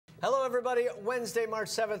Hello, everybody. Wednesday, March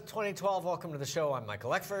 7th, 2012. Welcome to the show. I'm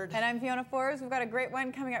Michael Eckford. And I'm Fiona Forbes. We've got a great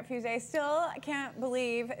one coming up for you today. Still can't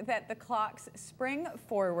believe that the clocks spring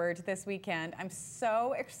forward this weekend. I'm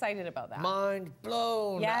so excited about that. Mind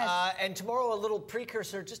blown. Yes. And tomorrow, a little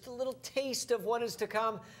precursor, just a little taste of what is to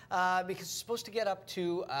come, because it's supposed to get up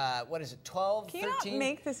to, what is it, 12, Can 13? you not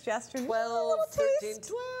make this gesture? 12, 13, taste?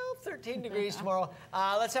 12, 13 degrees tomorrow.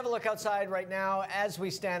 Let's have a look outside right now as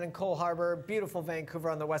we stand in Cole Harbour, beautiful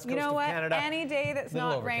Vancouver on the west coast of Canada. Any day that's Little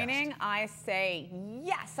not overcast. raining, I say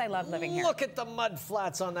yes, I love living here. Look at the mud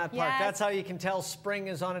flats on that park. Yes. That's how you can tell spring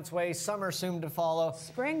is on its way. Summer soon to follow.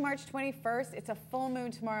 Spring, March 21st. It's a full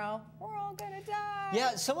moon tomorrow. We're all gonna die.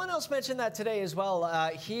 Yeah, someone else mentioned that today as well,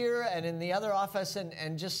 here and in the other office,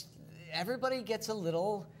 and just everybody gets a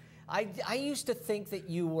little... I used to think that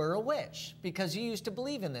you were a witch because you used to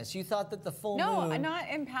believe in this. You thought that the full moon... No, not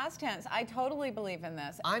in past tense. I totally believe in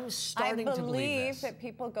this. I'm starting to believe this. that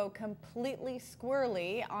people go completely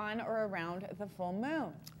squirrely on or around the full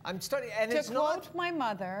moon. I'm starting, and To it's not... quote my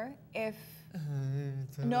mother, if...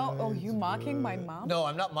 No, oh, you mocking my mom? No,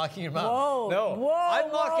 I'm not mocking your mom. Whoa, no, whoa,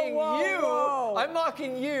 I'm mocking whoa, you. whoa. I'm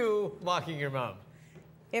mocking you, mocking your mom.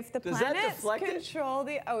 If the Does that planets deflect it? control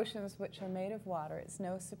the oceans, which are made of water, it's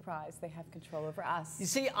no surprise they have control over us. You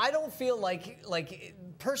see, I don't feel like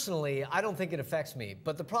personally, I don't think it affects me.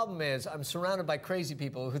 But the problem is, I'm surrounded by crazy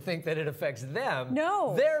people who think that it affects them,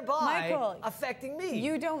 No, thereby Michael, affecting me.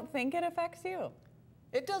 You don't think it affects you?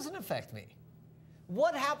 It doesn't affect me.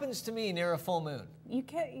 What happens to me near a full moon? You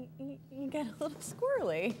get a little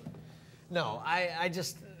squirrely. No, I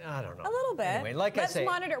don't know. A little bit. Anyway, like Let's I say,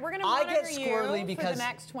 monitor. We're going to I monitor get squirrely you because for the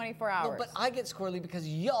next 24 hours. No, but I get squirrely because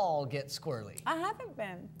y'all get squirrely. I haven't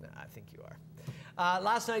been. No, I think you are.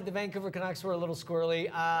 Last night, the Vancouver Canucks were a little squirrely.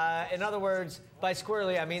 In other words, by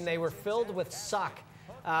squirrely, I mean they were filled with suck.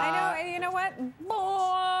 I know, and you know what?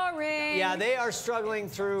 Boring. Yeah, they are struggling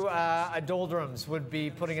through a doldrums, would be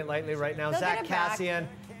putting it lightly right now. They'll Zach get it back. Kassian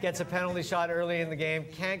gets a penalty shot early in the game.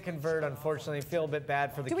 Can't convert, unfortunately. Feel a bit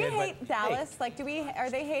bad for the Do kid. we hate but, Dallas? hey, Like, are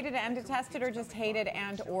they hated and detested, or just hated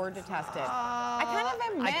and or detested? I kind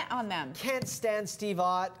of am met on them. Can't stand Steve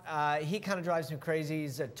Ott. He kind of drives me crazy.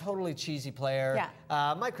 He's a totally cheesy player.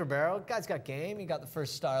 Yeah. Mike Ribeiro, guy's got game. He got the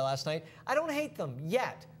first star last night. I don't hate them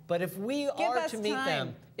yet, but if we are to meet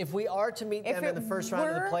them, in the first round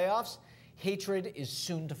of the playoffs, hatred is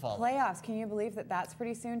soon to follow. Playoffs? Can you believe that that's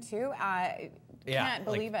pretty soon too? Can't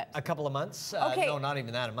believe it. A couple of months. Okay. No, not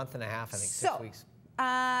even that. A month and a half. I think 6 weeks.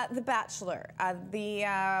 The Bachelor.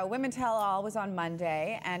 The Women Tell All was on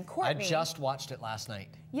Monday, and Courtney... I just watched it last night.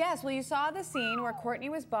 Yes, well, you saw the scene where Courtney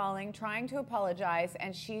was bawling, trying to apologize,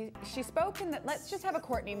 and she spoke in the... Let's just have a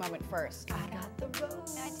Courtney moment first. I got the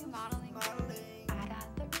rose. I do modeling. I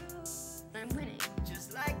got the rose. I'm winning.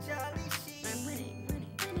 Just like Charlie Sheen. I'm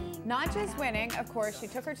winning. Not just winning, of course, she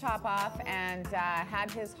took her top off and had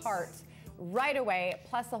his heart right away,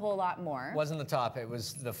 plus a whole lot more. Wasn't the top, it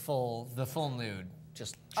was the full nude.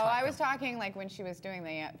 Just Oh, I was talking like when she was doing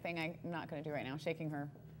the thing I'm not going to do right now, shaking her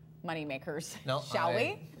money makers. No, Shall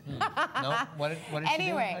we? No, what did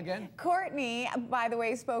Anyway, she do again? Courtney, by the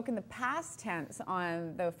way, spoke in the past tense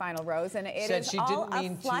on the final rose, and it Said is she all didn't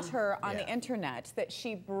mean a flutter to- on yeah. the internet that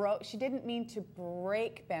she didn't mean to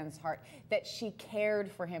break Ben's heart, that she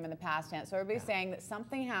cared for him in the past tense. So everybody's saying that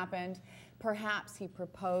something happened. Perhaps he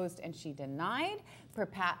proposed and she denied.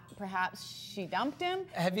 Perhaps she dumped him.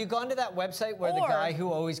 Have you gone to that website where the guy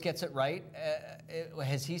who always gets it right,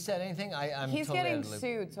 has he said anything? I'm He's totally getting out of the loop.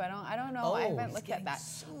 sued, so I don't know. Oh, I haven't he's looked at getting that.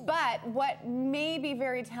 sued. But what may be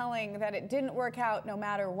very telling that it didn't work out no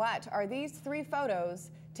matter what are these 3 photos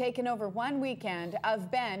taken over one weekend of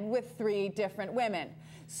Ben with 3 different women.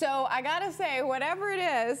 So I gotta say, whatever it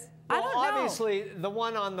is, I don't know. Well, obviously, the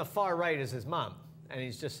one on the far right is his mom, and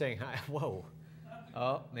he's just saying hi. Whoa.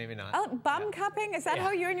 Oh, maybe not. Oh, bum cupping? Is that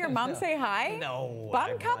how you and your mom say hi? No,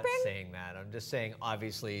 bum I'm cupping? not saying that. I'm just saying,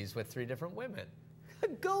 obviously, he's with 3 different women.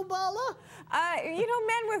 Go, Bala! You know,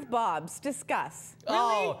 men with bobs, discuss. Really?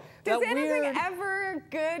 Oh, Does that anything weird- ever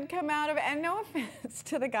good come out of it? And no offense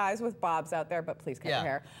to the guys with bobs out there, but please cut your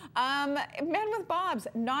hair. Men with bobs,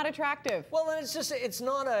 not attractive. Well, and it's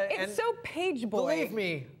not a... It's so page boy. Believe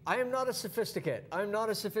me, I am not a sophisticate. I'm not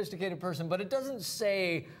a sophisticated person, but it doesn't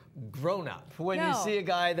say grown up when you see a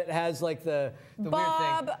guy that has like the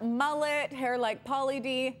Bob, weird thing. mullet, hair like Pauly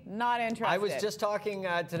D, not interested. I was just talking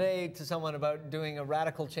today to someone about doing a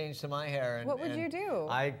radical change to my hair. And, What would you do?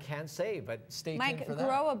 I can't say, but stay tuned Mike, for that.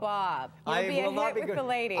 grow a bob. You'll be a hit with the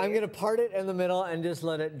ladies. I'm going to part it in the middle and just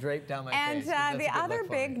let it drape down my And face. And the other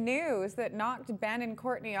big news that knocked Ben and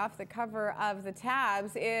Courtney off the cover of the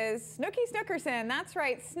tabs is Snooki Snookerson. That's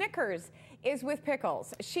right, Snickers is with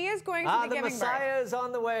pickles. She is going to be the giving Messiah birth. is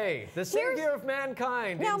on the way. The savior of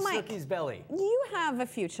mankind Now, in Mike, Snooki's belly. You have a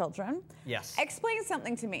few children. Yes. Explain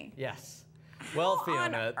something to me. Yes. Well, How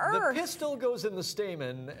Fiona, on the earth? pistil goes in the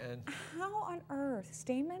stamen, and How on earth?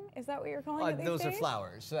 Stamen? Is that what you're calling it these those days? are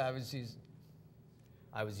flowers. I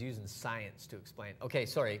was using science to explain. Okay,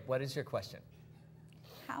 sorry. What is your question?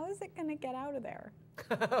 How is it going to get out of there?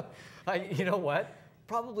 You know what?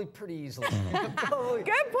 Probably pretty easily.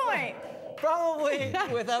 Good point. Probably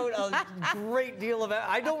without a great deal of.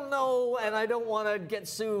 I don't know, and I don't want to get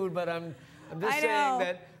sued, but I'm just saying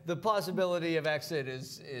that the possibility of exit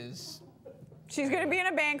is. She's going to be in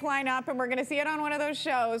a bank lineup, and we're going to see it on one of those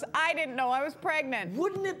shows. I didn't know I was pregnant.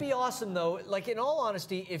 Wouldn't it be awesome, though, like in all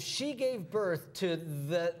honesty, if she gave birth to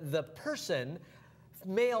the person,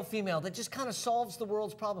 male, female, that just kind of solves the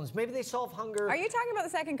world's problems? Maybe they solve hunger. Are you talking about the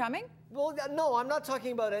second coming? Well, no, I'm not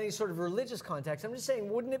talking about any sort of religious context. I'm just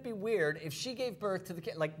saying, wouldn't it be weird if she gave birth to the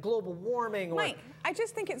kid, like global warming or... Mike, I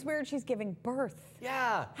just think it's weird she's giving birth.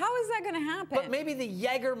 Yeah. How is that going to happen? But maybe the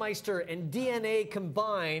Jägermeister and DNA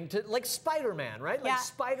combined to, like Spider-Man, right? Yeah. Like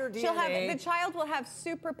spider DNA. The child will have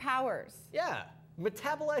superpowers. Yeah.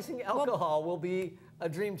 Metabolizing alcohol will be a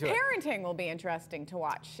dream to her. Parenting will be interesting to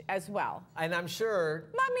watch as well. And I'm sure...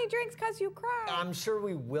 Mommy drinks because you cry. I'm sure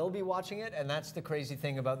we will be watching it, and that's the crazy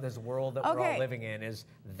thing about this world that we're all living in, is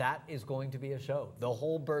that is going to be a show. The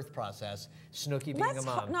whole birth process, Snooki being a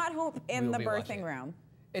mom. Let's not hope in the birthing room.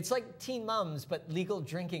 It's like Teen Moms, but legal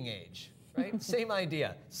drinking age, right? Same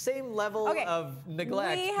idea. Same level of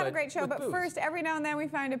neglect. We have a great show, but booze. first, every now and then we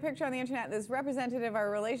find a picture on the internet that's representative of our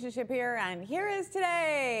relationship here, and here is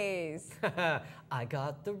today's. I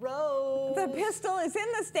got the rose. The pistol is in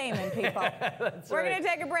the stamen, people. We're going to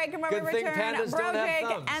take a break, and when we return, Bro Jake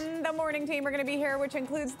and the morning team are going to be here, which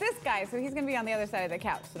includes this guy, so he's going to be on the other side of the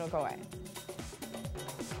couch, so don't go away.